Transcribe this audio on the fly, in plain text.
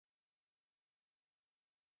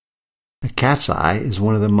The Cat's Eye is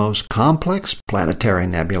one of the most complex planetary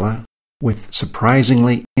nebulae with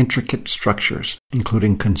surprisingly intricate structures,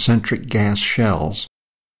 including concentric gas shells,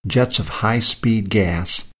 jets of high-speed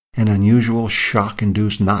gas, and unusual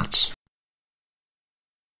shock-induced knots.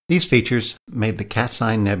 These features made the Cat's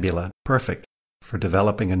Eye Nebula perfect for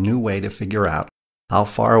developing a new way to figure out how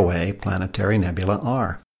far away planetary nebulae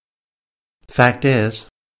are. Fact is,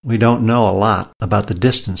 we don't know a lot about the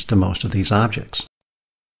distance to most of these objects.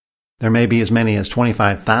 There may be as many as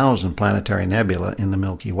 25,000 planetary nebulae in the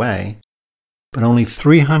Milky Way, but only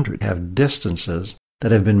 300 have distances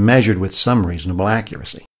that have been measured with some reasonable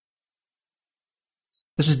accuracy.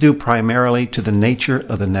 This is due primarily to the nature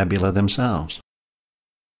of the nebula themselves.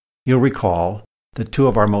 You'll recall that two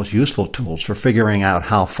of our most useful tools for figuring out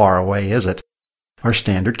how far away is it are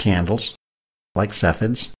standard candles, like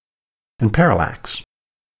Cepheids, and parallax.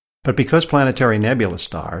 But because planetary nebula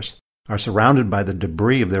stars are surrounded by the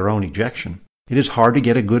debris of their own ejection, it is hard to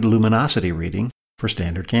get a good luminosity reading for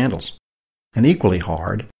standard candles, and equally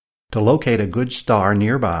hard to locate a good star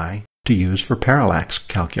nearby to use for parallax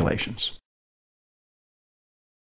calculations.